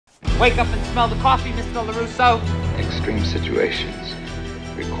Wake up and smell the coffee, Mr. LaRusso. Extreme situations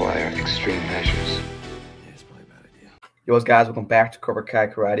require extreme measures. Yeah, it's probably a bad idea. Yo, what's guys? Welcome back to Cobra Kai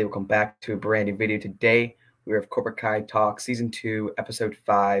Karate. Welcome back to a brand new video. Today, we have Cobra Kai Talk Season 2, Episode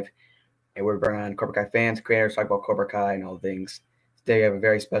 5. And we're bringing on Cobra Kai fans, creators, talk about Cobra Kai and all things. Today, we have a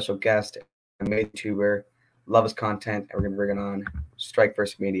very special guest, a amazing YouTuber, love his content, and we're going to bring it on Strike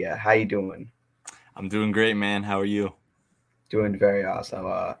First Media. How you doing? I'm doing great, man. How are you? Doing very awesome.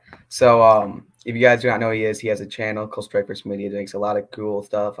 If you guys do not know who he has a channel called Strike First Media. He makes a lot of cool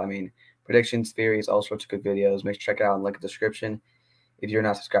stuff. I mean, predictions, theories, all sorts of good videos. Make sure to check it out and link in the description if you're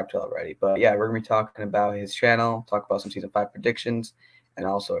not subscribed to it already. But yeah, we're going to be talking about his channel, talk about some Season 5 predictions, and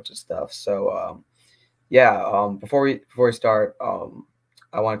all sorts of stuff. So, before we start,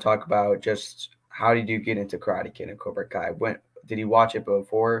 I want to talk about just how did you get into Karate Kid and Cobra Kai? When did you watch it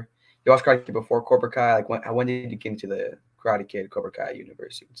before? You watched Karate Kid before Cobra Kai? Like when did you get into the Karate Kid Cobra Kai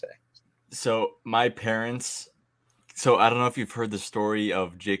universe, you would say? So my parents, I don't know if you've heard the story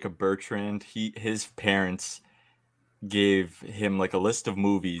of Jacob Bertrand. His parents gave him like a list of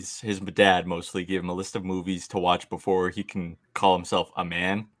movies. His dad mostly gave him a list of movies to watch before he can call himself a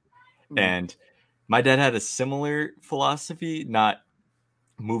man. Mm-hmm. And my dad had a similar philosophy, not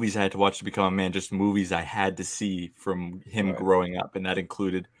movies I had to watch to become a man, just movies I had to see from him growing up. And that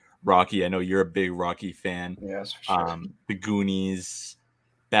included Rocky. I know you're a big Rocky fan. Yes, for sure. The Goonies,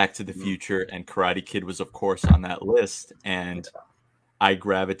 Back to the Future, and Karate Kid was, of course, on that list. And I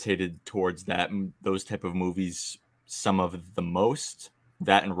gravitated towards those type of movies some of the most.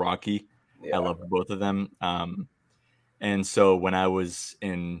 That and Rocky. Yeah. I loved both of them. And so when I was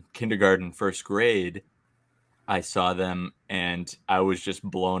in kindergarten, first grade, I saw them and I was just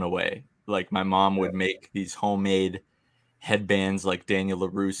blown away. Like my mom would make these homemade headbands like Daniel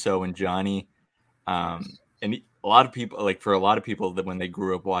LaRusso and Johnny. And a lot of people, that when they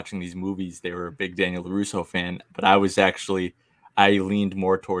grew up watching these movies, they were a big Daniel LaRusso fan. But I leaned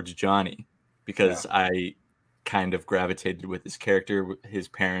more towards Johnny because I kind of gravitated with his character. His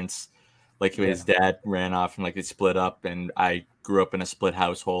parents, his dad ran off and they split up, and I grew up in a split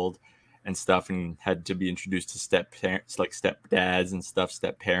household and stuff, and had to be introduced to step-parents, like stepdads and stuff,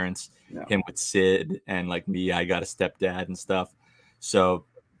 step-parents. Yeah. Him with Sid, and like me, I got a stepdad and stuff. So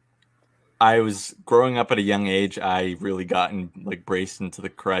I was growing up at a young age. I really gotten braced into the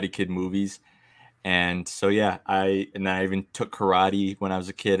Karate Kid movies. And so, I even took karate when I was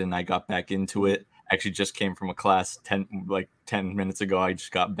a kid, and I got back into it. Actually just came from a class 10 minutes ago. I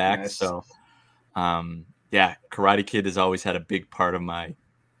just got back. Nice. So, Karate Kid has always had a big part of my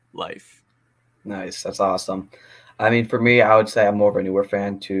life. Nice. That's awesome. I mean, for me, I would say I'm more of a newer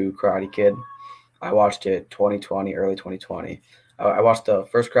fan to Karate Kid. I watched it early 2020. I watched the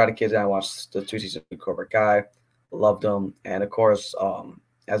first Karate Kid, and I watched the 2 seasons of Cobra Kai. Loved them. And of course,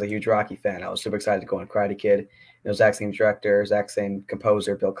 as a huge Rocky fan, I was super excited to go on Karate Kid. It was exact same director, exact same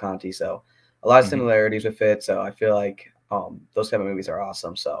composer, Bill Conti. So a lot of similarities with it. So I feel like those type of movies are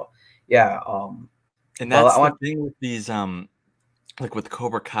awesome. So and that's the thing with these with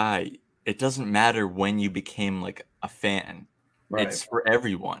Cobra Kai, it doesn't matter when you became a fan. Right. It's for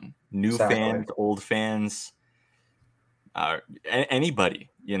everyone. New fans, old fans, anybody,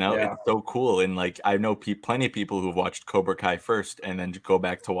 It's so cool. And I know plenty of people who've watched Cobra Kai first and then go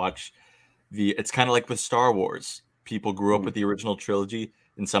back to watch it's kind of like with Star Wars. People grew up with the original trilogy,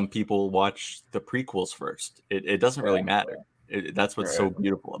 and some people watch the prequels first. It doesn't really matter. That's what's so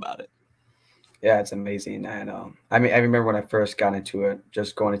beautiful about it. Yeah, it's amazing. And I remember when I first got into it,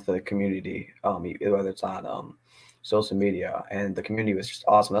 just going into the community, whether it's on social media, and the community was just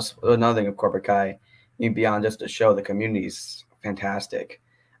awesome. That's another thing of Cobra Kai. Beyond just the show, the community is fantastic.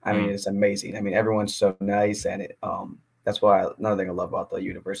 I mean, it's amazing. I mean, everyone's so nice, and that's another thing I love about the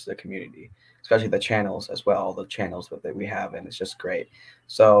universe, the community, especially the channels as well. All the channels that we have, and it's just great.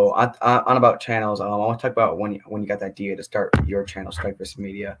 So on about channels, I want to talk about when you got the idea to start your channel, Strike First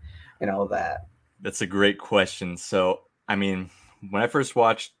Media, and all that. That's a great question. So, I mean, when I first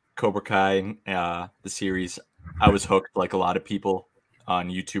watched Cobra Kai, the series, I was hooked like a lot of people on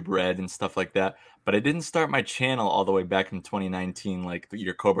YouTube Red and stuff like that. But I didn't start my channel all the way back in 2019, like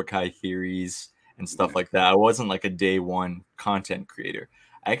your Cobra Kai theories and stuff like that. I wasn't a day one content creator.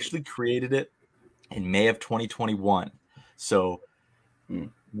 I actually created it in May of 2021. So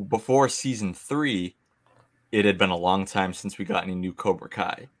before season 3, it had been a long time since we got any new Cobra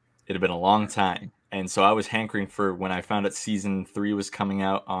Kai. It had been a long time. And so I was hankering for when I found out season 3 was coming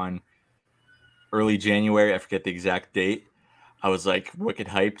out on early January. I forget the exact date. I was wicked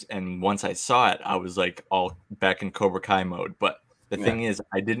hyped. And once I saw it, I was all back in Cobra Kai mode. But the thing is,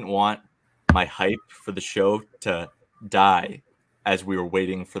 I didn't want my hype for the show to die as we were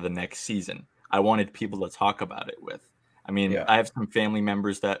waiting for the next season. I wanted people to talk about it with. I mean, Yeah. I have some family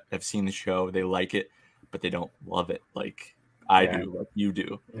members that have seen the show. They like it, but they don't love it like I do, like you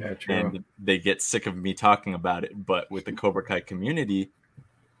do. Yeah, true. And they get sick of me talking about it. But with the Cobra Kai community,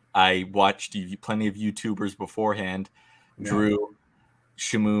 I watched plenty of YouTubers beforehand. Drew,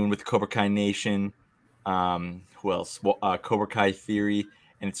 Shamoon with Cobra Kai Nation. Who else? Cobra Kai Theory.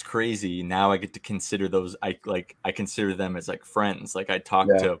 And it's crazy. Now I get to consider those. I consider them as like friends. Like I talk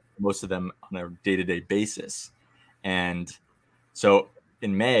to most of them on a day-to-day basis. And so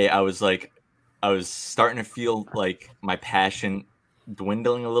in May, I was starting to feel like my passion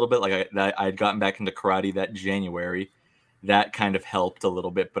dwindling a little bit. Like I had gotten back into karate that January. That kind of helped a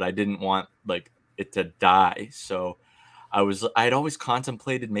little bit, but I didn't want like it to die. So I had always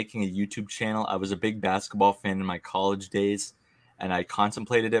contemplated making a YouTube channel. I was a big basketball fan in my college days, and I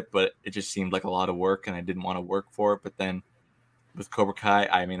contemplated it, but it just seemed like a lot of work, and I didn't want to work for it. But then with Cobra Kai,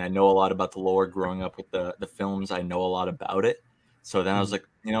 I mean, I know a lot about the lore growing up with the films. I know a lot about it. So then I was like,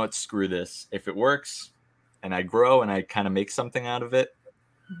 you know what, screw this. If it works and I grow and I kind of make something out of it,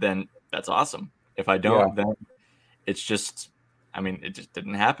 then that's awesome. If I don't, then it's just, I mean, it just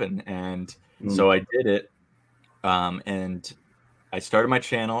didn't happen. And so I did it. And I started my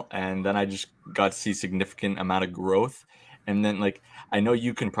channel, and then I just got to see significant amount of growth. And then, like, I know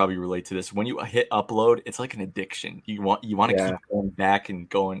you can probably relate to this. When you hit upload, it's like an addiction. You want to keep going back and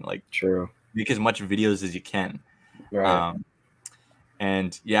going, like, make as much videos as you can. Right.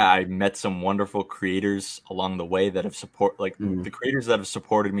 And yeah, I met some wonderful creators along the way that have the creators that have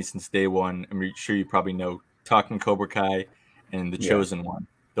supported me since day one. I'm sure you probably know Talking Cobra Kai and The Chosen One.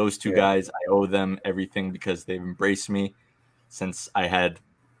 Those two guys, I owe them everything because they've embraced me since I had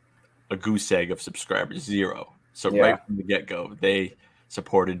a goose egg of subscribers, 0. So right from the get-go, they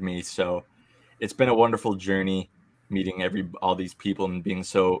supported me. So it's been a wonderful journey meeting all these people and being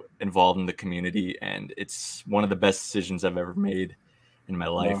so involved in the community. And it's one of the best decisions I've ever made in my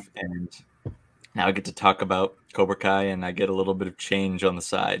life. And now I get to talk about Cobra Kai, and I get a little bit of change on the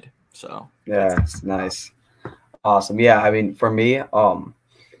side. So it's nice. Awesome. Yeah, I mean, for me,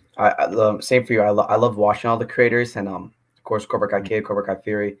 I same for you. I love watching all the creators, and of course Cobra Kai Kid, Cobra Kai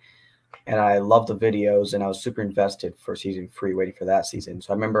Theory, and I love the videos, and I was super invested for season 3, waiting for that season.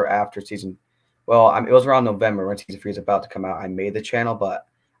 So I remember after it was around November when season 3 is about to come out. I made the channel, but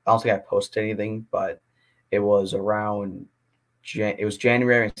I don't think I posted anything. But it was around it was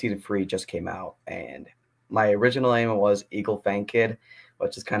January, and season 3 just came out, and my original name was Eagle Fang Kid,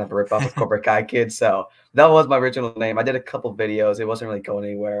 which is kind of a ripoff of Cobra Kai Kid. So that was my original name. I did a couple videos. It wasn't really going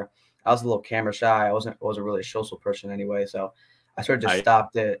anywhere. I was a little camera shy. I wasn't really a social person anyway. So I sort of just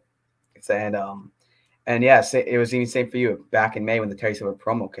stopped it. And yeah, it was even same for you. Back in May when the Terry Silver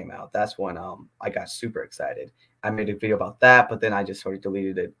promo came out, that's when I got super excited. I made a video about that, but then I just sort of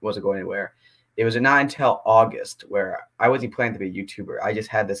deleted it. It wasn't going anywhere. It was not until August where I wasn't planning to be a YouTuber. I just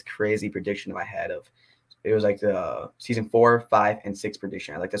had this crazy prediction in my head of, it was like the season 4, 5, and 6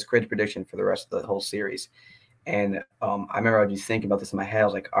 prediction. I like this crazy prediction for the rest of the whole series. And I remember I was just thinking about this in my head. I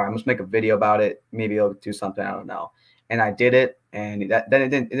was like, all right, I'm just make a video about it. Maybe I'll do something. I don't know. And I did it, and then it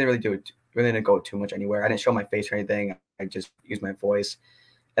didn't really do it. Really didn't go too much anywhere. I didn't show my face or anything. I just used my voice.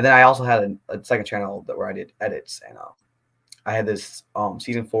 And then I also had a second channel where I did edits, and I had this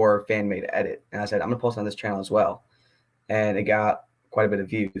season 4 fan made edit, and I said I'm gonna post on this channel as well, and it got quite a bit of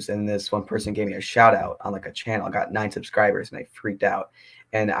views. And this one person gave me a shout out on like a channel. I got 9 subscribers, and I freaked out,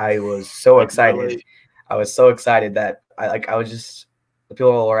 and I was so excited. I was so excited that the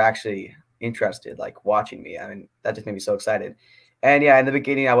people were actually interested, like watching me. I mean, that just made me so excited. And yeah, in the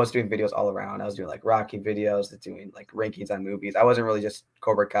beginning, I was doing videos all around. I was doing like Rocky videos, doing like rankings on movies. I wasn't really just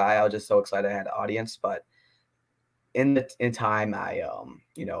Cobra Kai. I was just so excited I had an audience. But in time, I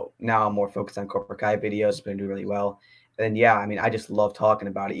now I'm more focused on Cobra Kai videos. It's been doing really well. And yeah, I mean, I just love talking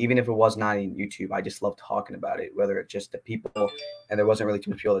about it. Even if it was not in YouTube, I just love talking about it, whether it's just the people, and there wasn't really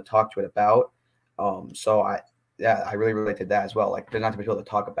too much people to talk to it about. So I really related to that as well. Like there's not too much people to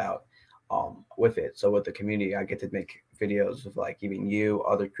talk about with it. So with the community, I get to make videos of like even you,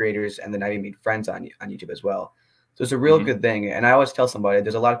 other creators, and then I even meet friends on YouTube as well. So it's a real good thing. And I always tell somebody,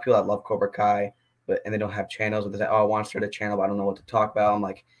 there's a lot of people that love Cobra Kai, and they don't have channels. But they say, oh, I want to start a channel, but I don't know what to talk about. I'm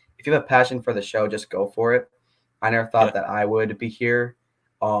like, if you have a passion for the show, just go for it. I never thought that I would be here,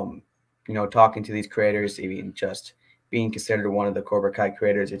 talking to these creators, even just being considered one of the Cobra Kai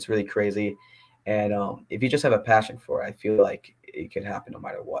creators. It's really crazy. And if you just have a passion for it, I feel like it could happen no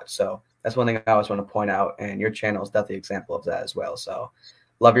matter what. So that's one thing I always want to point out. And your channel is definitely an example of that as well. So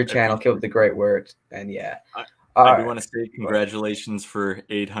love your channel. Keep up the great work. And yeah. I do want to say congratulations for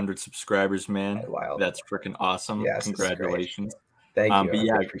 800 subscribers, man. Wow. That's freaking awesome. Yes, congratulations. Thank you. But I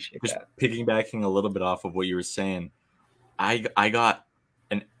yeah, really appreciate just that. piggybacking a little bit off of what you were saying, I got,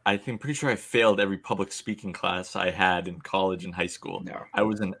 and I think pretty sure I failed every public speaking class I had in college and high school. No. I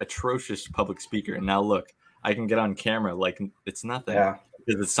was an atrocious public speaker, and now look, I can get on camera like it's nothing Yeah.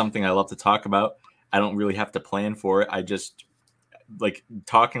 because it's something I love to talk about. I don't really have to plan for it. I just like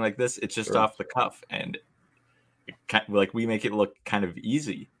talking like this. It's just Sure. off the cuff, and like we make it look kind of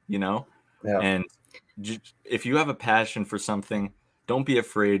easy, you know. Yeah. And if you have a passion for something, don't be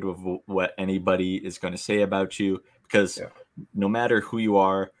afraid of what anybody is going to say about you, because no matter who you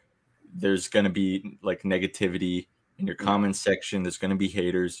are, there's going to be like negativity in your comment section. There's going to be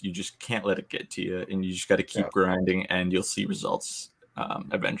haters. You just can't let it get to you, and you just got to keep grinding, and you'll see results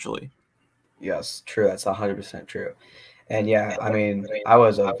eventually. Yes, true. That's 100% true. And yeah, I mean, I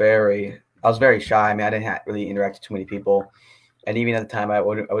was very shy. I mean, I didn't really interact with too many people, and even at the time, I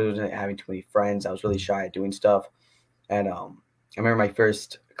wasn't having too many friends. I was really shy at doing stuff. And I remember my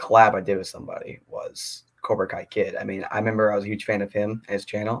first collab I did with somebody was Cobra Kai Kid. I mean, I remember I was a huge fan of him and his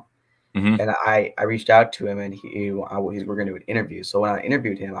channel, and I reached out to him, and we're going to do an interview. So when I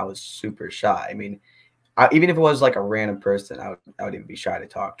interviewed him, I was super shy. I mean, even if it was like a random person, I would even be shy to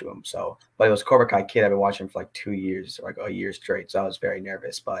talk to him. So, but it was Cobra Kai Kid. I've been watching him for like 2 years, or like a year straight. So I was very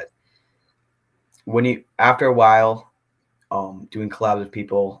nervous. But after a while, doing collabs with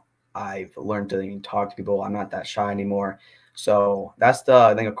people, I've learned to even talk to people. I'm not that shy anymore. So that's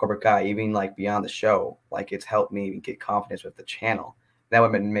the thing of Cobra Kai. Even like beyond the show, like it's helped me get confidence with the channel. That would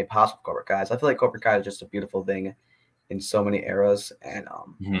have been made possible with Cobra Kai. So I feel like Cobra Kai is just a beautiful thing in so many eras, and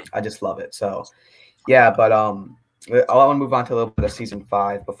I just love it. So yeah, but I want to move on to a little bit of season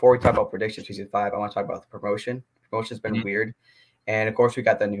 5. Before we talk about predictions season 5, I want to talk about the promotion. Promotion's been weird. And of course, we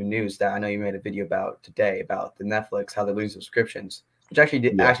got the new news that I know you made a video about today about the Netflix, how they're losing subscriptions, which actually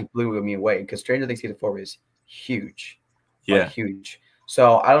blew me away, because Stranger Things season 4 is huge. Like huge.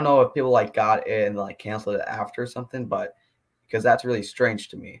 So I don't know if people like got it and like canceled it after or something, but because that's really strange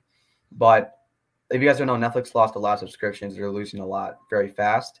to me. But if you guys don't know, Netflix lost a lot of subscriptions. They're losing a lot very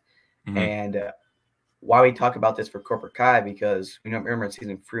fast. And why we talk about this for Cobra Kai, because we remember in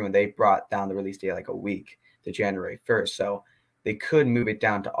season 3 when they brought down the release date like a week to January 1st. So they could move it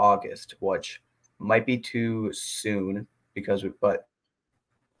down to August, which might be too soon, but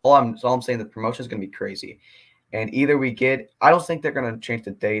all I'm saying, the promotion is going to be crazy. And either I don't think they're going to change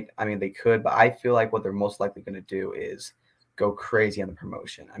the date. I mean, they could, but I feel like what they're most likely going to do is go crazy on the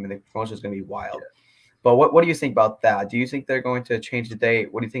promotion. I mean, the promotion is going to be wild. But what do you think about that? Do you think they're going to change the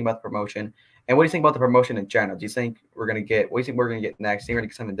date? What do you think about the promotion? And what do you think about the promotion in general? Do you think what do you think we're going to get next? Do you think we're going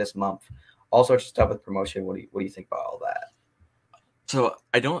to get something this month? All sorts of stuff with promotion. What do you think about all that? So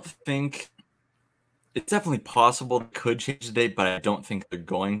I don't think it's definitely possible they could change the date, but I don't think they're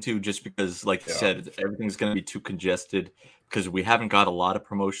going to, just because, like you said, everything's going to be too congested, because we haven't got a lot of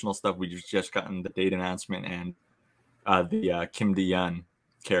promotional stuff. We've just gotten the date announcement and the Kim De-yeon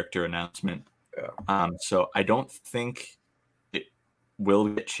character announcement. So I don't think it will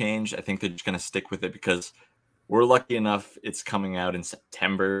get changed. I think they're just going to stick with it, because we're lucky enough it's coming out in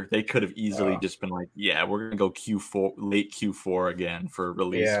September. They could have easily just been like, yeah, we're going to go Q4, late Q4 again for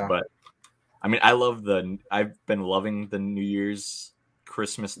release. But I mean, I've been loving the New Year's,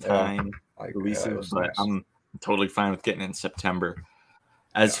 Christmas time releases, but nice. I'm totally fine with getting it in September.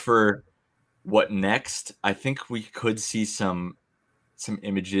 As for what next, I think we could see some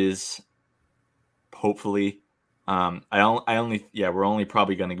images, hopefully. We're only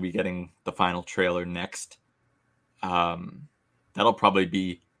probably going to be getting the final trailer next. That'll probably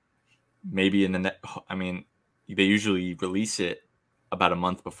be maybe in the I mean, they usually release it about a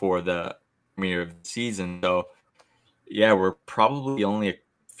month before the premiere of the season, so yeah, we're probably only a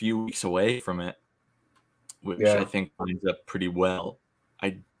few weeks away from it, which I think lines up pretty well.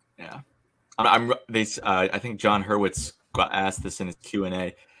 I think John Hurwitz got asked this in his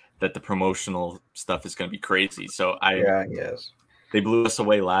Q&A, that the promotional stuff is going to be crazy. So they blew us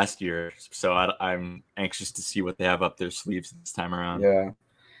away last year, so I'm anxious to see what they have up their sleeves this time around.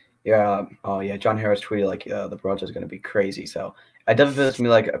 John Harris tweeted like the project is going to be crazy. So I definitely feel to me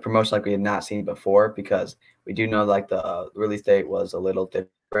like a promotion like we had not seen before, because we do know like the release date was a little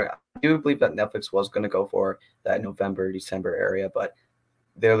different. I do believe that Netflix was going to go for that November, December area, but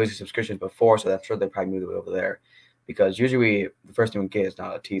they're losing subscriptions before, so that's sure they probably moved it over there. Because usually the first thing we get is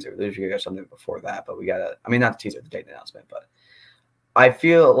not a teaser. We usually get something before that, but not the teaser, the date announcement. But I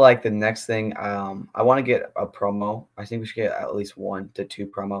feel like the next thing, I want to get a promo. I think we should get at least 1 to 2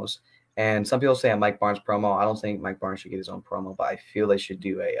 promos. And some people say a Mike Barnes promo. I don't think Mike Barnes should get his own promo, but I feel they should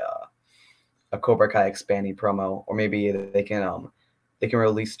do a Cobra Kai expanding promo, or maybe they can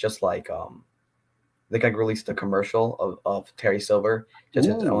release just like they can release the commercial of Terry Silver, just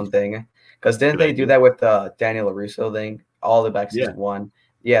his own thing. Because didn't Good they do idea. that with the Daniel LaRusso thing all the way back Yeah. season 1?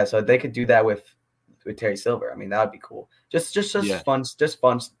 Yeah, so they could do that with Terry Silver. I mean, that would be cool. Just Yeah. fun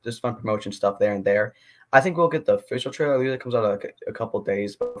promotion stuff there and there. I think we'll get the official trailer. Usually comes out like a couple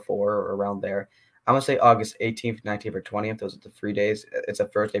days before or around there. I'm gonna say August 18th, 19th, or 20th. Those are the 3 days. It's a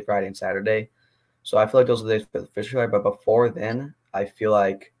Thursday, Friday, and Saturday. So I feel like those are the days for the official trailer. But before then, I feel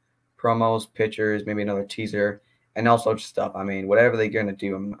like promos, pictures, maybe another teaser, and all sorts of stuff. I mean, whatever they're gonna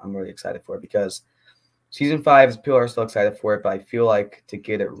do, I'm really excited for it because season 5, people are still excited for it. But I feel like to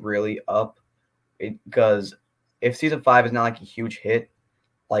get it really up, because if season 5 is not like a huge hit,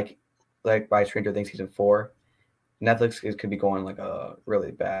 like by Stranger Things season 4, Netflix could be going like a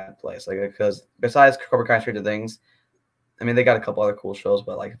really bad place. Like, because besides Cobra Kai, Stranger Things, I mean, they got a couple other cool shows,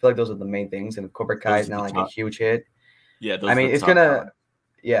 but like I feel like those are the main things. And if Cobra Kai is not like a huge hit, Yeah, I mean, it's gonna,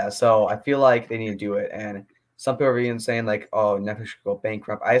 yeah. So I feel like they need to do it. And some people are even saying like, oh, Netflix should go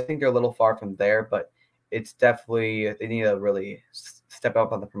bankrupt. I think they're a little far from there, but it's definitely they need to really step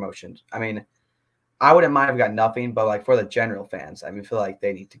up on the promotions. I mean, I wouldn't mind if we got nothing, but like for the general fans, I mean, I feel like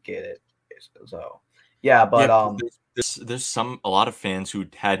they need to get it. So yeah, but there's a lot of fans who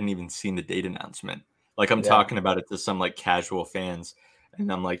hadn't even seen the date announcement. Like I'm talking about it to some like casual fans,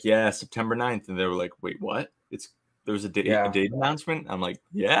 and I'm like, yeah, September 9th, and they were like, wait, what? There's a date announcement. I'm like,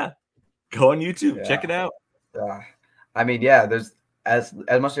 yeah, go on YouTube, check it out. I mean, yeah, there's as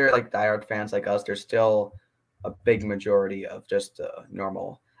much as they're like diehard fans like us, there's still a big majority of just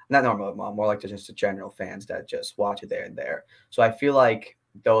normal, not normal, more like just the general fans that just watch it there and there. So I feel like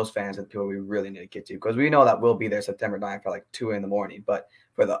those fans are the people we really need to get to, because we know that we'll be there September 9th for like 2 in the morning. But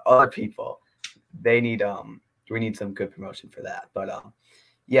for the other people, they need we need some good promotion for that. But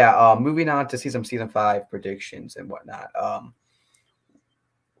moving on to season 5 predictions and whatnot.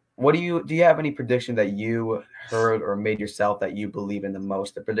 What do you have any prediction that you heard or made yourself that you believe in the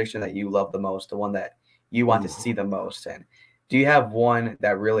most, the prediction that you love the most, the one that you want to see the most? And do you have one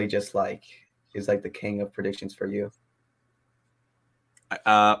that really just like is like the king of predictions for you?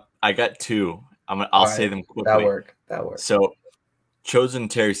 I got 2. I'll say them quickly. That work. So, Chosen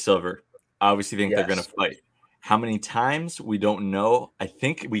Terry Silver. I obviously think they're going to fight. How many times? We don't know. I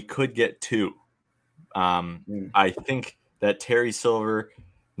think we could get 2. I think that Terry Silver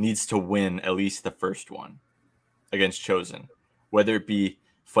needs to win at least the first one against Chosen, whether it be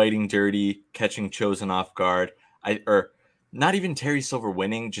fighting dirty, catching Chosen off guard, or not even Terry Silver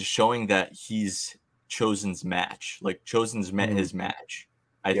winning, just showing that he's Chosen's match. Like Chosen's met his match.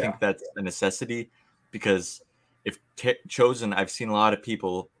 I think that's a necessity, because if Chosen, I've seen a lot of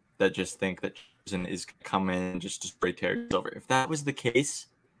people that just think that Chosen is coming and just destroy Terry Silver. If that was the case,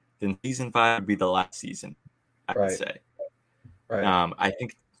 then season 5 would be the last season, I would say. Right. I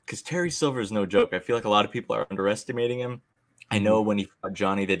think because Terry Silver is no joke. I feel like a lot of people are underestimating him. I know when he fought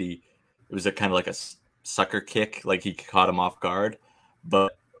Johnny that it was a kind of like a sucker kick, like he caught him off guard.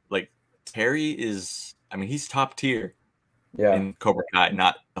 But like Terry is, I mean, he's top tier in Cobra Kai,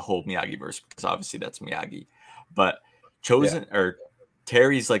 not the whole Miyagi verse, because obviously that's Miyagi. But Chosen or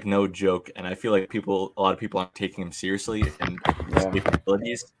Terry's like no joke, and I feel like a lot of people aren't taking him seriously and his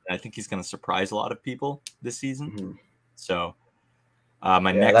capabilities. And I think he's going to surprise a lot of people this season. So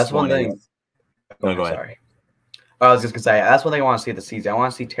my next one is go ahead. Sorry. I was just gonna say that's one thing I want to see this season. I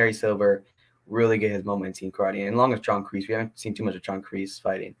want to see Terry Silver really get his moment in Team Karate. And along with John Kreese, we haven't seen too much of John Kreese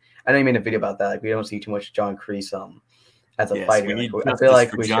fighting. I know you made a video about that. Like we don't see too much of John Kreese as a fighter. I feel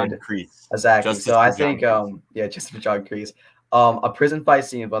like we should. Exactly. So I think just for John Kreese. A prison fight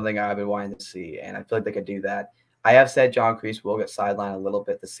scene is one thing I've been wanting to see, and I feel like they could do that. I have said John Kreese will get sidelined a little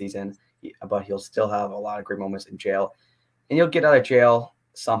bit this season, but he'll still have a lot of great moments in jail. And he'll get out of jail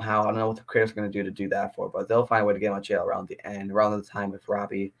somehow. I don't know what the creators are going to do that for, but they'll find a way to get him out of jail around the end, around the time with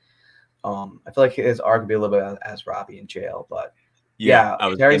Robbie. I feel like his arc will be a little bit as Robbie in jail, but I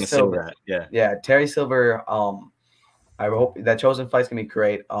was Terry Silver. Terry Silver. I hope that Chosen fight's gonna be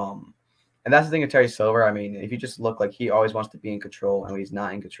great. And that's the thing with Terry Silver. I mean, if you just look like he always wants to be in control, and when he's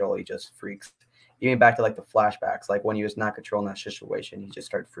not in control, he just freaks. Even back to like the flashbacks, like when he was not controlling that situation, he just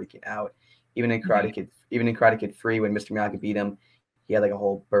started freaking out. Even in Karate Kid 3, when Mr. Miyagi beat him, he had like a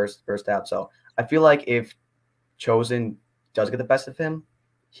whole burst out. So I feel like if Chosen does get the best of him,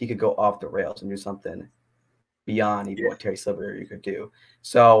 he could go off the rails and do something beyond even what Terry Silver could do.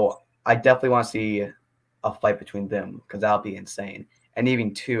 So I definitely want to see a fight between them, because that'll be insane. And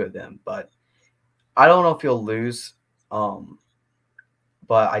even 2 of them. But I don't know if he'll lose.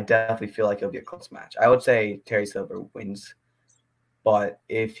 But I definitely feel like it'll be a close match. I would say Terry Silver wins. But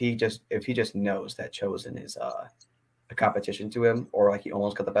if he just knows that Chosen is a competition to him, or like he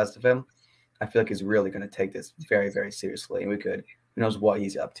almost got the best of him, I feel like he's really going to take this very, very seriously, and who knows what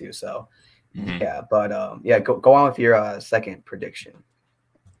he's up to. So yeah, but yeah, go on with your second prediction.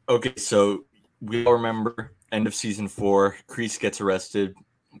 Okay, so we all remember end of season 4, Kreese gets arrested.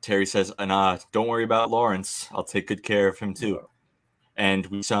 Terry says, "Nah, don't worry about Lawrence. I'll take good care of him too." And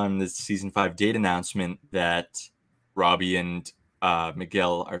we saw in the season 5 date announcement that Robbie and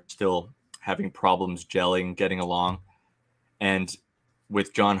Miguel are still having problems gelling, getting along. And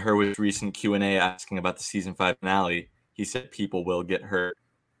with John Hurwitz's recent Q&A asking about the season 5 finale, he said people will get hurt.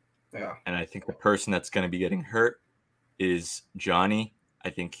 Yeah. And I think the person that's going to be getting hurt is Johnny. I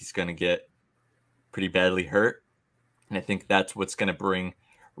think he's going to get pretty badly hurt. And I think that's what's going to bring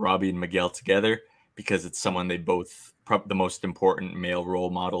Robbie and Miguel together, because it's someone they both, the most important male role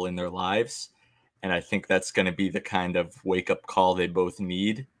model in their lives. And I think that's going to be the kind of wake-up call they both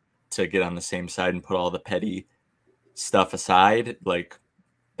need to get on the same side and put all the petty stuff aside. Like,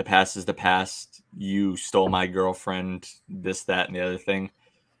 the past is the past. You stole my girlfriend, this, that, and the other thing.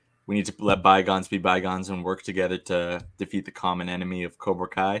 We need to let bygones be bygones and work together to defeat the common enemy of Cobra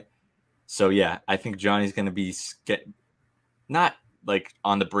Kai. So, yeah, I think Johnny's going to be not like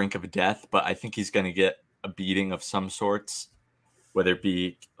on the brink of death, but I think he's going to get a beating of some sorts, whether it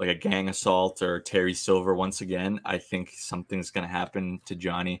be like a gang assault or Terry Silver once again. I think something's going to happen to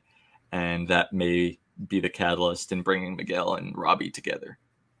Johnny, and that may be the catalyst in bringing Miguel and Robbie together.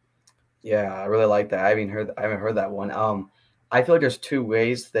 Yeah, I really like that. I haven't heard that one. I feel like there's two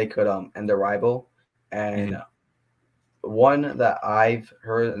ways they could end the rival, and one that I've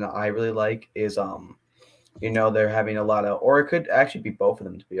heard and I really like is you know, they're having a lot of, or it could actually be both of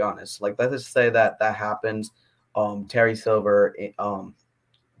them, to be honest. Like, let's just say that happens. Terry Silver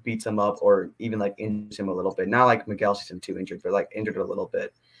beats him up, or even like injures him a little bit. Not like Miguel season 2 injured, but like injured a little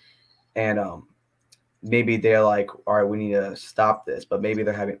bit. And maybe they're like, all right, we need to stop this. But maybe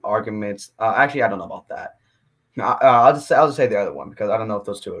they're having arguments. Actually, I don't know about that. I'll just say the other one, because I don't know if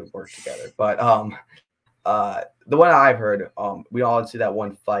those two would work together. But the one I've heard, we all see that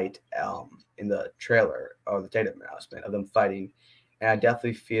one fight in the trailer or the date announcement of them fighting, and I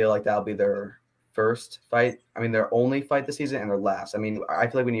definitely feel like that'll be their first fight. I mean, their only fight this season and their last. I mean, I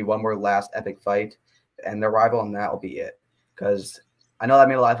feel like we need one more last epic fight and their rival, and that'll be it. Because I know that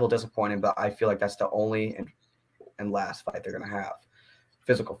made a lot of people disappointed, but I feel like that's the only and last fight they're gonna have,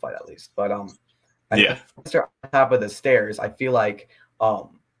 physical fight at least. But yeah, on top of the stairs, I feel like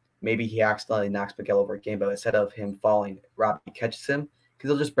maybe he accidentally knocks Miguel over again, but instead of him falling, Robbie catches him, because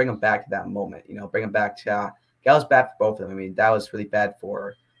he'll just bring him back to that moment. You know, bring him back to that was bad for both of them. I mean, that was really bad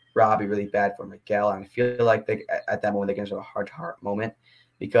for Robbie, really bad for Miguel, and I feel like at that moment they get into a heart-to-heart moment,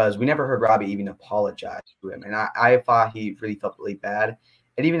 because we never heard Robbie even apologize to him, and I thought he really felt really bad.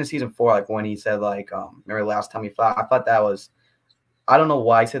 And even in season 4, like when he said like, remember last time he fought, I thought that was, I don't know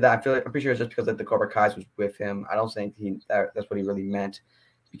why he said that. I'm pretty sure it's just because like, the Cobra Kai was with him. I don't think that's what he really meant,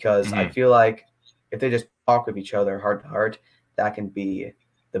 because I feel like if they just talk with each other heart to heart, that can be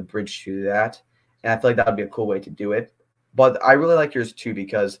the bridge to that. And I feel like that would be a cool way to do it. But I really like yours too,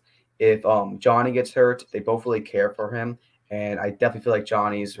 because if Johnny gets hurt, they both really care for him. And I definitely feel like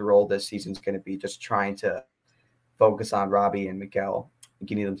Johnny's role this season is going to be just trying to focus on Robbie and Miguel and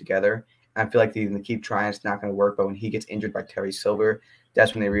getting them together. And I feel like they're going to keep trying. It's not going to work. But when he gets injured by Terry Silver,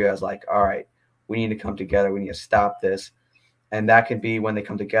 that's when they realize, like, all right, we need to come together. We need to stop this. And that could be when they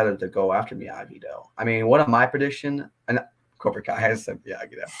come together to go after Miyagi, though. I mean, one of my predictions, and Cobra Kai has said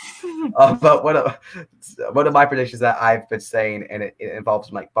Miyagi, though. But one of my predictions that I've been saying, and it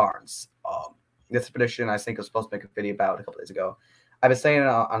involves Mike Barnes. This prediction I think I was supposed to make a video about a couple days ago. I've been saying it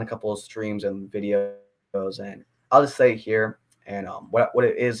on a couple of streams and videos, and I'll just say it here. And what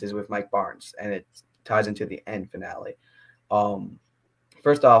it is with Mike Barnes, and it ties into the end finale.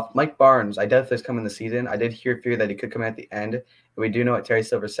 First off, Mike Barnes, I definitely is coming this season. I did hear fear that he could come at the end. And we do know what Terry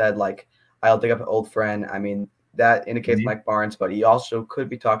Silver said, like, I'll dig up an old friend. I mean, that indicates Mike Barnes, but he also could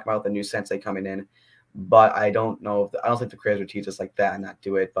be talking about the new sensei coming in. But I don't know I don't think the creators would teach us like that and not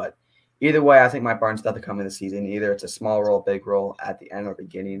do it. But either way, I think Mike Barnes definitely coming this season. Either it's a small role, big role at the end or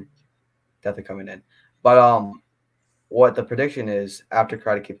beginning, definitely coming in. But what the prediction is after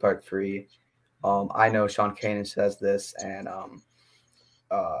Karate Kid Part 3, I know Sean Kanan says this, and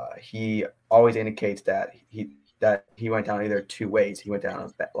he always indicates that he went down either two ways. He went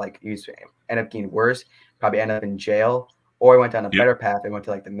down like he used to end up getting worse, probably end up in jail, or he went down a better path and went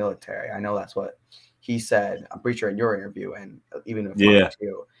to like the military. I know that's what he said. I'm pretty sure in your interview and even in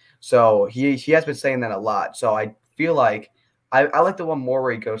too. So he has been saying that a lot. So I feel like I like the one more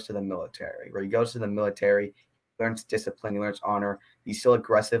where he goes to the military, where he goes to the military, learns discipline, he learns honor. He's still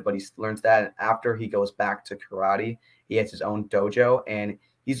aggressive, but he learns that. And after he goes back to karate, he has his own dojo, and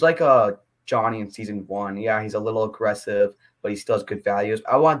he's like a Johnny in season 1. Yeah, he's a little aggressive, but he still has good values.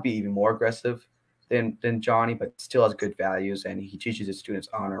 I want to be even more aggressive than Johnny, but still has good values, and he teaches his students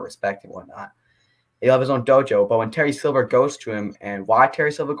honor, respect, and whatnot. He'll have his own dojo, but when Terry Silver goes to him, and why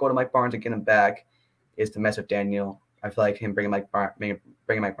Terry Silver go to Mike Barnes and get him back is to mess with Daniel. I feel like him bringing Mike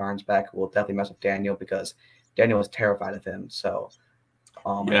Barnes back will definitely mess with Daniel because Daniel was terrified of him. So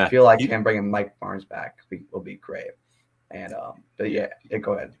I feel like him bringing Mike Barnes back will be great. And but yeah,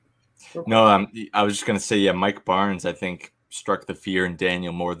 go ahead. No, I was just gonna say, yeah, Mike Barnes, I think, struck the fear in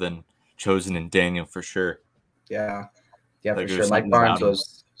Daniel more than Chosen in Daniel for sure. Yeah, yeah, like for sure. Mike Barnes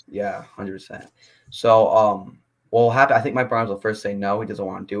was 100%. So I think Mike Barnes will first say no, he doesn't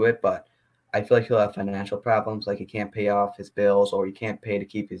want to do it, but I feel like he'll have financial problems, like he can't pay off his bills or he can't pay to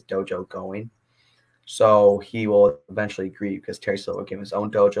keep his dojo going. So he will eventually agree because Terry Silver will give him his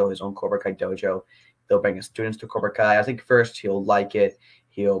own dojo, his own Cobra Kai dojo. They'll bring his students to Cobra Kai. I think first he'll like it.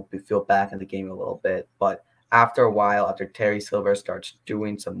 He'll feel back in the game a little bit. But after a while, after Terry Silver starts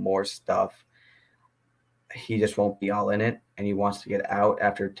doing some more stuff, he just won't be all in it. And he wants to get out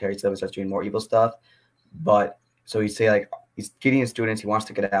after Terry Silver starts doing more evil stuff. But so he'd say, like, he's getting his students. He wants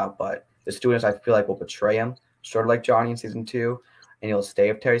to get out. But the students, I feel like, will betray him, sort of like Johnny in season 2. And he'll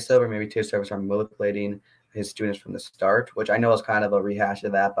stay with Terry Silver. Maybe Terry Silver started manipulating his students from the start, which I know is kind of a rehash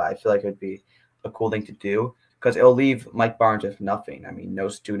of that, but I feel like it would be a cool thing to do because it'll leave Mike Barnes with nothing. I mean, no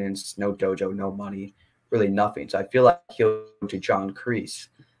students, no dojo, no money, really nothing. So I feel like he'll go to John Kreese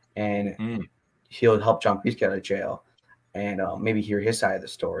and he'll help John Kreese get out of jail and maybe hear his side of the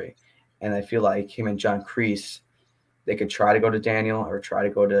story. And I feel like him and John Kreese, they could try to go to Daniel or try to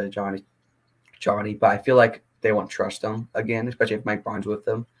go to Johnny, but I feel like they won't trust him again, especially if Mike Barnes with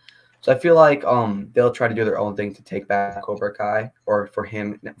them. So I feel like they'll try to do their own thing to take back Cobra Kai, or for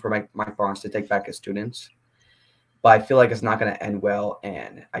Mike Barnes to take back his students. But I feel like it's not going to end well,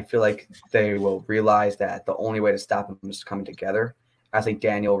 and I feel like they will realize that the only way to stop him is coming together. I think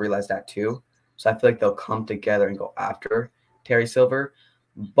Daniel realized that too. So I feel like they'll come together and go after Terry Silver.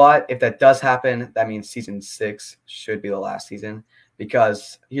 But if that does happen, that means season 6 should be the last season.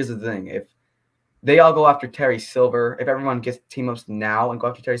 Because here's the thing: if they all go after Terry Silver, if everyone gets team ups now and go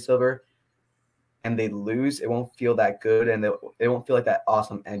after Terry Silver and they lose, it won't feel that good and they won't feel like that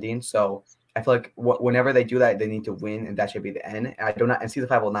awesome ending. So I feel like whenever they do that, they need to win, and that should be the end. And season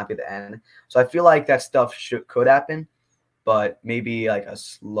 5 will not be the end. So I feel like that stuff could happen, but maybe like a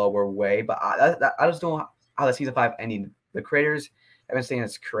slower way. But I just don't know how the season 5 ending. The creators have been saying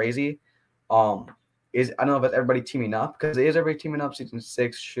it's crazy. I don't know if it's everybody teaming up, because it is everybody teaming up. Season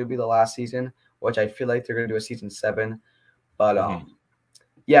 6 should be the last season, which I feel like they're going to do a season 7. But,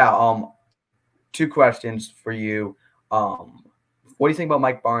 2 questions for you. What do you think about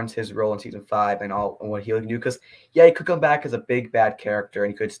Mike Barnes, his role in season 5 and what he'll do? Because, yeah, he could come back as a big bad character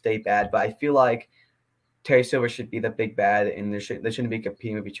and he could stay bad, but I feel like Terry Silver should be the big bad and they shouldn't be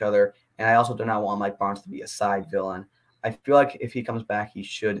competing with each other. And I also do not want Mike Barnes to be a side villain. I feel like if he comes back, he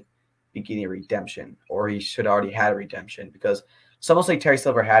should be getting a redemption, or he should already had a redemption, because some will say Terry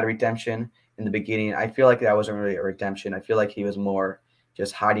Silver had a redemption in the beginning. I feel like that wasn't really a redemption. I feel like he was more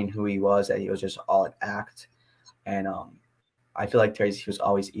just hiding who he was, that he was just all an act. And I feel like he was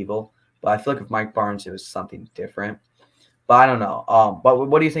always evil. But I feel like with Mike Barnes, it was something different. But I don't know. But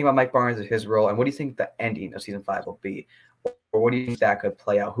what do you think about Mike Barnes and his role? And what do you think the ending of season 5 will be? Or what do you think that could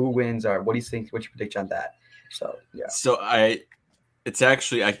play out? Who wins? Or what do you think? What's your prediction on that? So, yeah. So I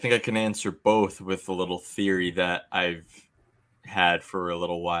think I can answer both with a little theory that I've had for a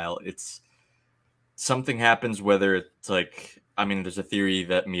little while. It's something happens, whether it's like, I mean, there's a theory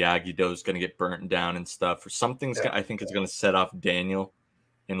that Miyagi-Do is going to get burnt down and stuff, or something's I think it's going to set off Daniel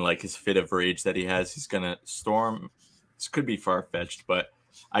in like his fit of rage that he has. He's going to storm. This could be far-fetched, but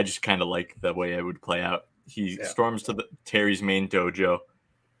I just kind of like the way it would play out. He storms to Terry's main dojo,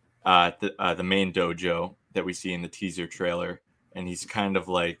 the main dojo that we see in the teaser trailer, and he's kind of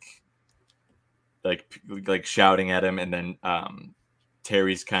like shouting at him, and then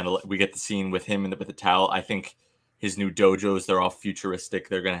Terry's kind of, we get the scene with him with the towel. I think his new dojos, they're all futuristic.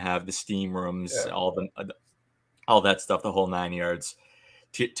 They're going to have the steam rooms, all that stuff, the whole 9 yards.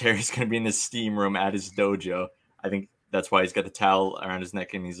 Terry's going to be in the steam room at his dojo. I think that's why he's got the towel around his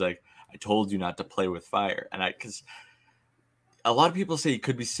neck, and he's like, I told you not to play with fire. And because a lot of people say he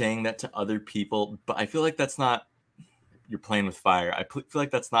could be saying that to other people, but I feel like that's not, you're playing with fire. I feel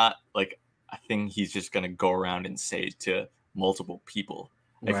like that's not like a thing he's just going to go around and say to multiple people.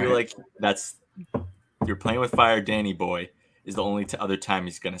 Right. I feel like that's, you're playing with fire, Danny boy, is the only other time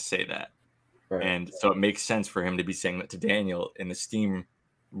he's going to say that. Right. And so it makes sense for him to be saying that to Daniel in the steam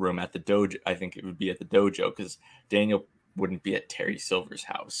room at the dojo. I think it would be at the dojo, because Daniel wouldn't be at Terry Silver's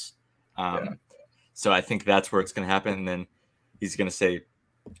house. So I think that's where it's going to happen. And then he's going to say,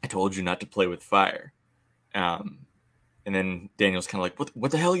 I told you not to play with fire. And then Daniel's kind of like,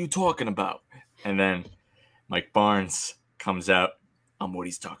 what the hell are you talking about? And then Mike Barnes comes out, I'm what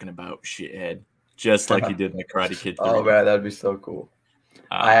he's talking about, shithead. Just like he did in the Karate Kid 3. Oh, man, that would be so cool.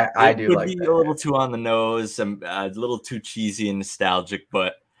 I do like that. It could be a little too on the nose, a little too cheesy and nostalgic,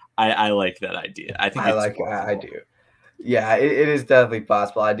 but I like that idea. I think I do. Yeah, it is definitely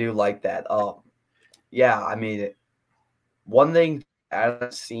possible. I do like that. Yeah, I mean, one thing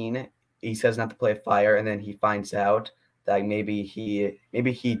I've seen, he says not to play fire, and then he finds out that maybe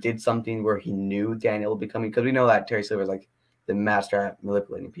he did something where he knew Daniel would be coming, because we know that Terry Silver is like the master at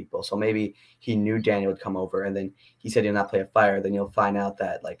manipulating people. So maybe he knew Daniel would come over, and then he said he'll not play a fire. Then you'll find out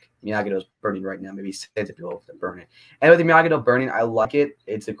that like Miyagi-Do's burning right now. Maybe he said to people to burn it. And with the Miyagi-Do burning, I like it.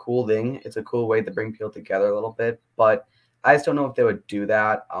 It's a cool thing. It's a cool way to bring people together a little bit. But I just don't know if they would do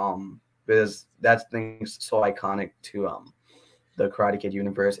that. Because that's things so iconic to the Karate Kid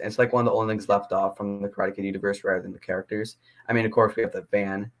universe. And it's like one of the only things left off from the Karate Kid universe rather than the characters. I mean, of course, we have the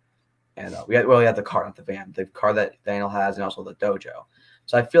van, and we have the car, not the van, the car that Daniel has, and also the dojo.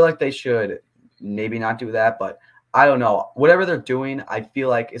 So I feel like they should maybe not do that, but I don't know. Whatever they're doing, I feel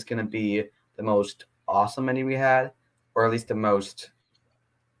like it's going to be the most awesome ending we had, or at least the most.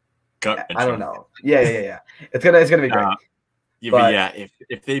 I don't know. Yeah. It's gonna be great. But yeah,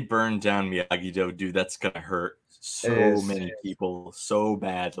 if they burn down Miyagi-Do, dude, that's gonna hurt so many people so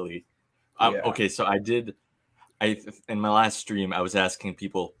badly. Okay, so in my last stream, I was asking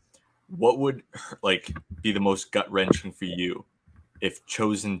people, what would like be the most gut wrenching for you, if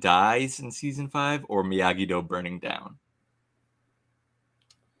Chosen dies in season 5 or Miyagi-Do burning down?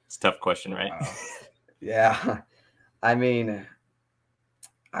 It's a tough question, right? Yeah, I mean,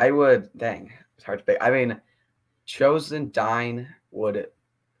 I would. Dang, it's hard to pick. I mean, Chosen dying would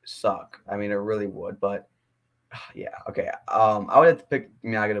suck. I mean, it really would. But yeah, okay. I would have to pick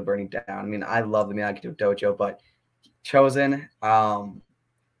Miyagi-Do burning down. I mean, I love the Miyagi-Do dojo, but Chosen,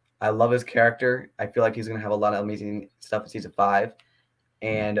 I love his character. I feel like he's gonna have a lot of amazing stuff in season 5,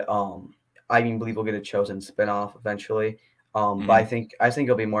 and I even believe we'll get a Chosen spinoff eventually. But I think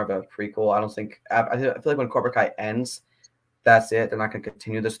it'll be more of a prequel. I don't think. I feel like when Cobra Kai ends, that's it. They're not gonna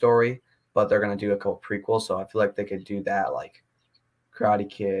continue the story, but they're gonna do a couple prequels. So I feel like they could do that, like Karate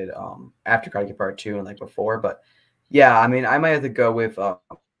Kid, after Karate Kid Part 2 and like before. But yeah, I mean, I might have to go with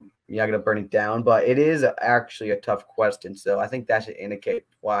Miyagi-Do burning down, but it is actually a tough question. So I think that should indicate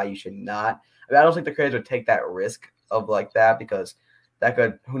why you should not. I mean, I don't think the creators would take that risk of like that, because that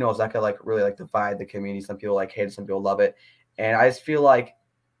could, who knows, that could like really like divide the community. Some people like hate it, some people love it. And I just feel like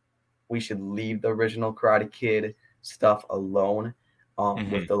we should leave the original Karate Kid stuff alone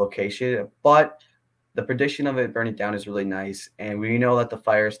with the location. But the prediction of it burning down is really nice. And we know that the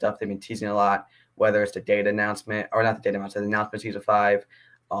fire stuff, they've been teasing a lot, whether it's the date announcement, or not the date announcement, the announcement season 5,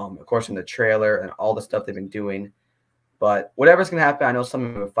 of course, in the trailer and all the stuff they've been doing. But whatever's going to happen, I know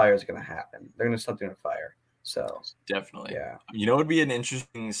something with fire is going to happen. They're going to do something with fire. So definitely. Yeah. You know, it would be an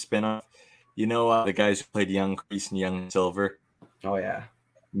interesting spinoff. You know, the guys who played Young Kreese and Young Silver. Oh, yeah.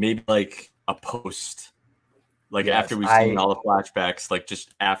 Maybe like a post, like after we've seen all the flashbacks, like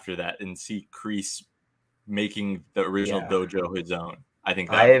just after that, and see Kreese making the original dojo his own. I think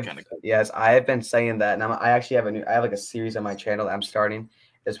that's kind of cool. Yes, I have been saying that, and I actually have I have like a series on my channel that I'm starting.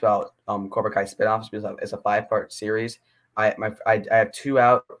 It's about Cobra Kai spinoffs, because it's a 5-part series. I have 2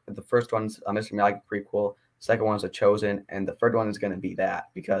 out. The first one's Mr. Miyagi prequel. Second one's a Chosen, and the third one is going to be that,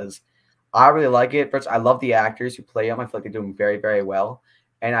 because I really like it. First, I love the actors who play them. I feel like they're doing very, very well,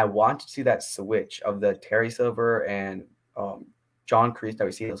 and I want to see that switch of the Terry Silver and John Kreese that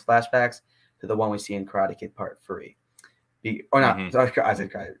we see in those flashbacks to the one we see in Karate Kid Part 3. Or not, I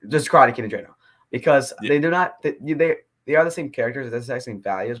said just Karate Kid in general, because they do not, they are the same characters, the exact same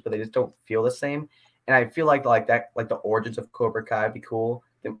values, but they just don't feel the same. And I feel like that, like the origins of Cobra Kai would be cool.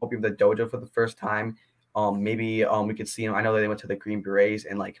 They open the dojo for the first time. Maybe we could see him. I know that they went to the Green Berets,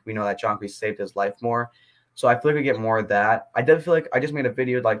 and like we know that John Kreese saved his life more. So I feel like we get more of that. I definitely feel like I just made a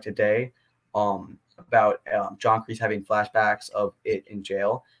video like today about John Kreese having flashbacks of it in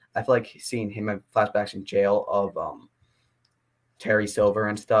jail. I feel like seeing him have flashbacks in jail of Terry Silver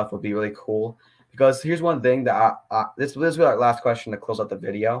and stuff would be really cool. Because here's one thing that this is our last question to close out the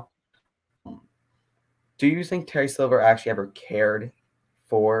video. Do you think Terry Silver actually ever cared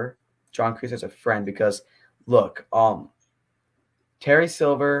for John Kreese as a friend? Because look, Terry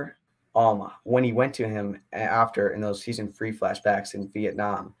Silver, when he went to him after in those season 3 flashbacks in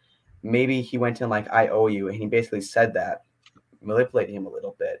Vietnam, maybe he went to him like, I owe you, and he basically said that, manipulating him a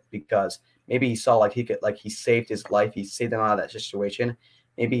little bit, because maybe he saw like he saved his life, he saved him out of that situation.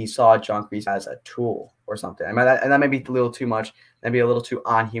 maybe he saw John Kreese as a tool or something. I mean, that may be a little too much. That'd be a little too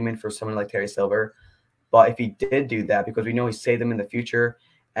unhuman for someone like Terry Silver. But if he did do that, because we know he saved them in the future,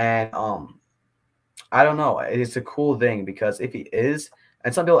 and I don't know, it's a cool thing because if he is,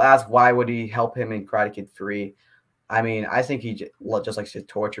 and some people ask why would he help him in Karate Kid 3. I mean, I think he just likes to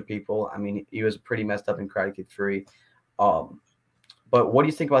torture people. I mean, he was pretty messed up in Karate Kid 3. But what do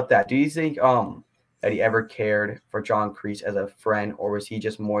you think about that? Do you think that he ever cared for John Kreese as a friend, or was he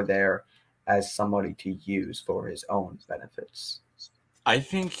just more there as somebody to use for his own benefits? I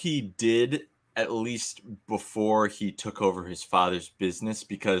think he did, at least before he took over his father's business,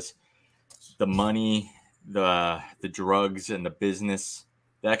 because the money, the drugs, and the business,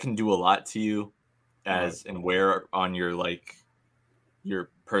 that can do a lot to you and wear on your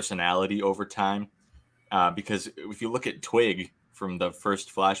personality over time. Because if you look at Twig from the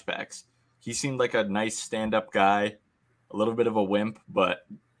first flashbacks, he seemed like a nice stand-up guy, a little bit of a wimp, but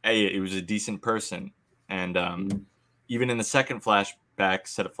hey, he was a decent person. And even in the second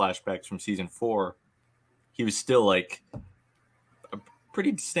set of flashbacks from season 4, he was still like a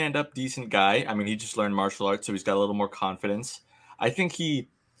pretty stand-up, decent guy. I mean, he just learned martial arts, so he's got a little more confidence. I think he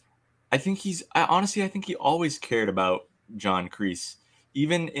always cared about John Kreese,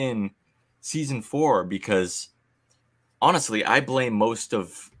 even in season 4, because honestly, I blame most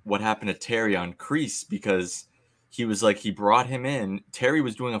of what happened to Terry on Kreese, because he brought him in. Terry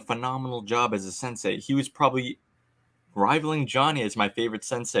was doing a phenomenal job as a sensei. He was probably rivaling Johnny as my favorite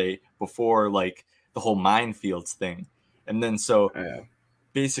sensei before like the whole minefields thing. And then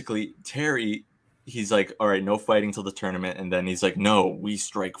basically Terry, he's like, all right, no fighting till the tournament. And then he's like, no, we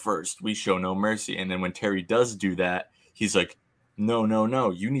strike first. We show no mercy. And then when Terry does do that, he's like,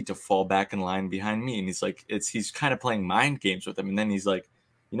 no, you need to fall back in line behind me. And he's like, he's kind of playing mind games with him. And then he's like,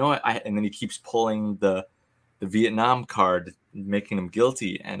 you know what? And then he keeps pulling the Vietnam card, making him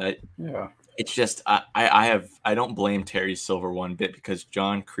guilty. And it's just, I don't blame Terry Silver one bit, because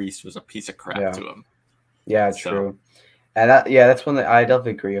John Kreese was a piece of crap to him. Yeah, true. And that's one that I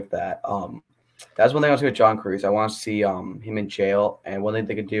definitely agree with that. That's one thing I want to do with John Kreese. I want to see him in jail, and one thing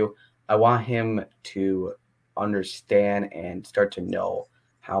they could do, I want him to understand and start to know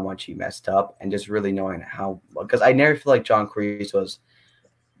how much he messed up, and just really knowing how, because I never feel like John Kreese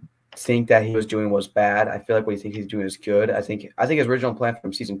think that he was doing was bad. I feel like what he thinks he's doing is good. I think his original plan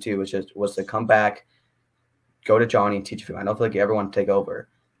from season 2 was to come back, go to Johnny and teach him. I don't feel like everyone take over,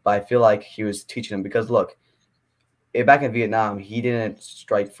 but I feel like he was teaching him, because look, back in Vietnam, he didn't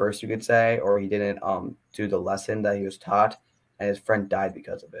strike first, you could say, or he didn't do the lesson that he was taught, and his friend died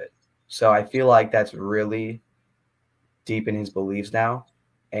because of it. So I feel like that's really deep in his beliefs now.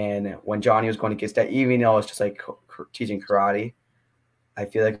 And when Johnny was going against that, even though it's just like teaching karate, I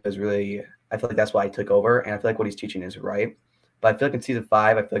feel like that's why he took over, and I feel like what he's teaching is right. But I feel like in season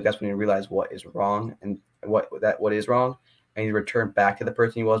 5, I feel like that's when he realized what is wrong and what is wrong, and he returned back to the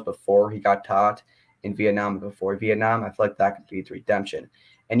person he was before he got taught in Vietnam and before Vietnam. I feel like that could lead to redemption.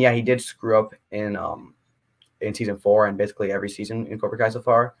 And yeah, he did screw up in season 4 and basically every season in Cobra Kai so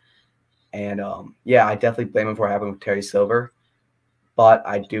far. And I definitely blame him for what happened with Terry Silver, but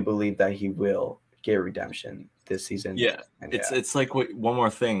I do believe that he will get redemption this season. Yeah, and it's like one more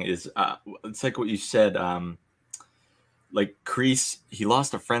thing is it's like what you said. Like Kreese, he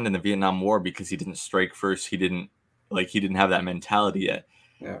lost a friend in the Vietnam War because he didn't strike first. He didn't have that mentality yet.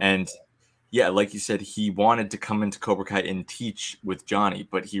 Yeah. And yeah, like you said, he wanted to come into Cobra Kai and teach with Johnny,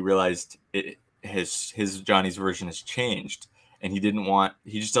 but he realized his Johnny's version has changed, and he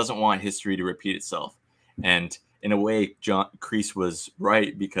just doesn't want history to repeat itself. And in a way, Kreese was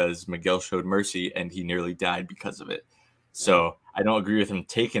right, because Miguel showed mercy and he nearly died because of it. So I don't agree with him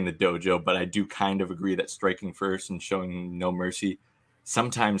taking the dojo, but I do kind of agree that striking first and showing no mercy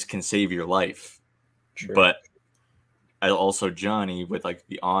sometimes can save your life. True. But also Johnny, with like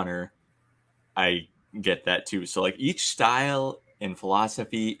the honor, I get that too. So like each style and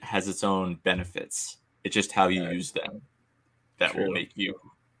philosophy has its own benefits. It's just how you use them that will make you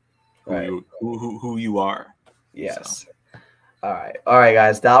who you are. Yes. So. All right,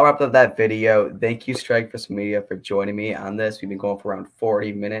 guys. That'll wrap up that video. Thank you, Strikeforce Media, for joining me on this. We've been going for around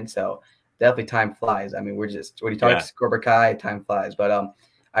 40 minutes, so definitely time flies. I mean, when you talk Cobra Kai, time flies. But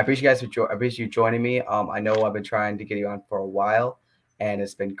I appreciate you joining me. I know I've been trying to get you on for a while, and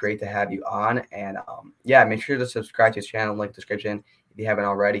it's been great to have you on. And make sure to subscribe to his channel, link description if you haven't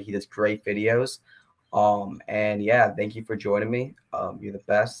already. He does great videos. Thank you for joining me. You're the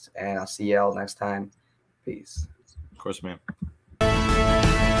best, and I'll see y'all next time. Peace. Of course, man.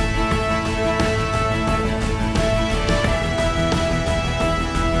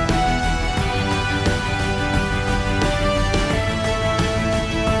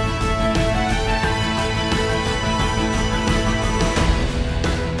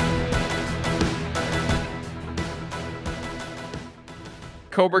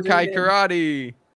 Cobra Kai karate.